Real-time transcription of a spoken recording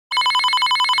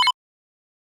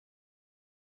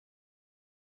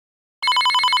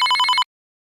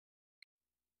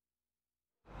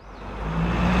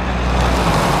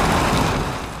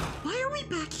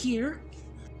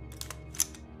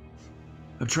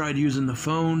I've tried using the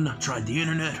phone, tried the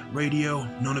internet, radio,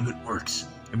 none of it works.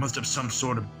 It must have some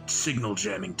sort of signal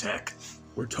jamming tech.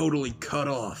 We're totally cut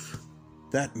off.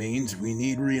 That means we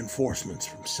need reinforcements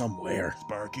from somewhere.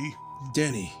 Sparky?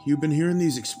 Denny, you been hearing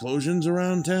these explosions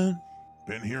around town?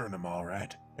 Been hearing them all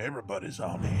right. Everybody's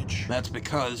on edge. That's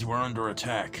because we're under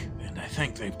attack, and I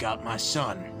think they've got my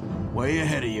son. Way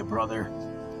ahead of you, brother.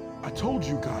 I told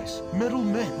you guys, metal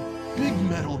men. Big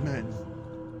metal men.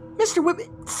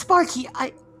 Mr. Sparky,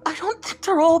 I don't think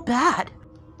they're all bad.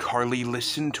 Carly,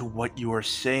 listen to what you are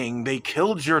saying. They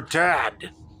killed your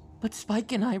dad. But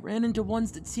Spike and I ran into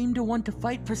ones that seemed to want to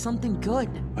fight for something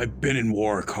good. I've been in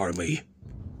war, Carly.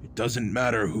 It doesn't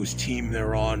matter whose team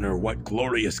they're on or what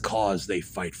glorious cause they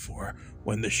fight for.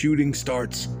 When the shooting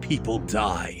starts, people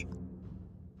die.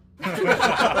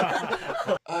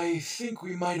 I think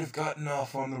we might have gotten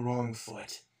off on the wrong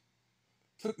foot.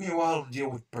 Took me a while to deal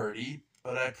with Birdie,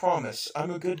 but I promise I'm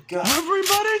a good guy.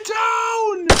 Everybody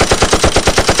down!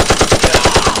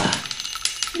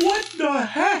 What the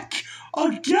heck?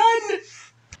 Again?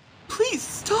 Please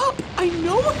stop! I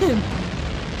know him!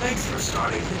 Thanks for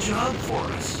starting the job for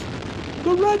us.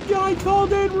 The red guy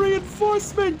called in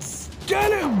reinforcements!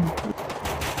 Get him!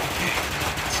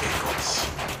 Tickles.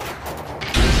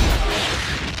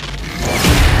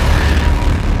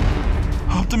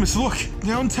 Optimus, look!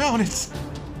 Downtown, it's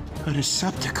a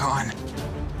Decepticon.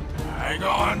 Hang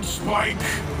on, Spike.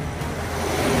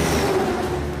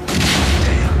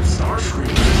 Damn,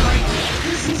 Starscream is right.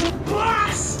 This is a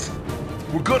blast!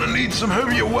 We're gonna need some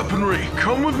heavier weaponry.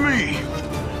 Come with me.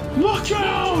 Look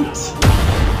out!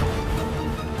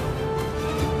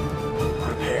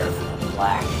 Prepare for the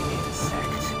black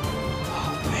insect.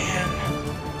 Oh, man.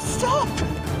 Stop!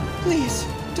 Please,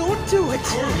 don't do it!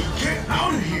 Carly, get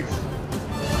out of here.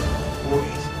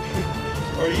 Wait,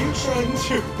 are you trying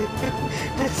to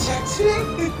protect him?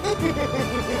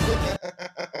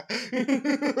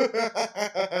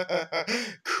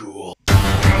 Cool.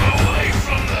 Get away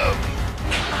from them.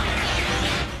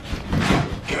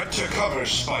 Get to cover,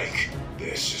 Spike.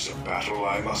 This is a battle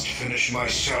I must finish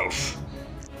myself.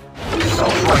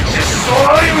 Self-righteous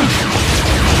slime!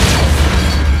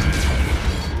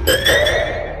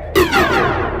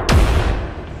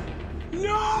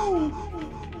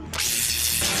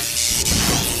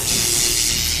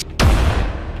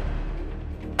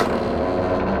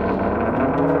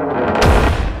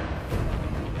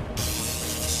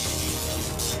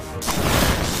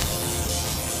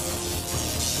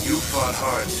 You fought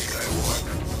hard,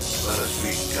 Skywalker. Let us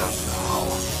meet down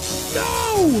No!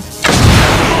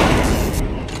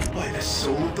 By the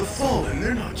soul of the fallen,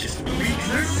 they're not just weak,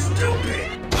 they're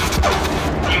stupid!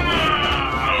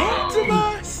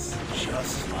 Optimus!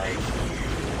 Just like you.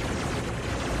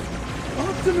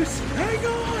 Optimus, hang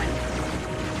on!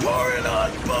 Pouring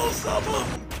on both of them!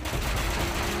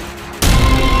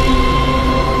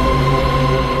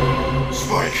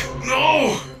 Spike,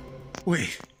 no!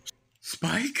 Wait,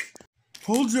 Spike?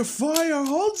 Hold your fire,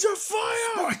 hold your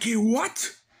fire! Sparky,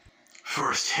 what?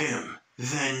 First him,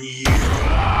 then you.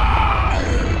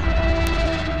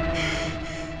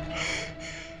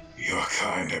 Your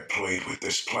kind have played with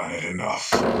this planet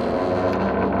enough. I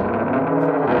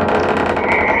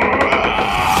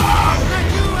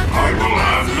will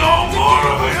have no more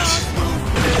of it!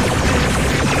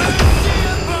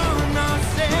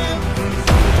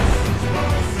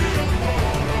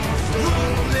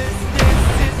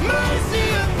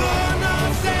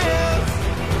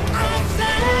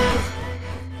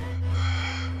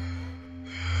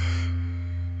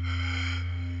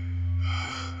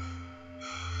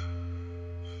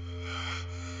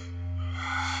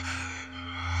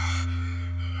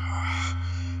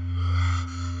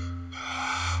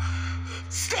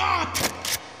 Stop!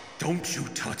 Don't you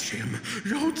touch him!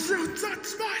 Don't you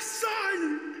touch my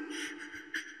son!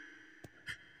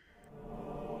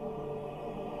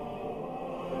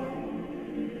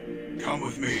 Come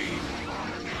with me.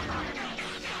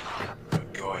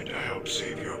 I'm going to help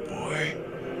save your boy.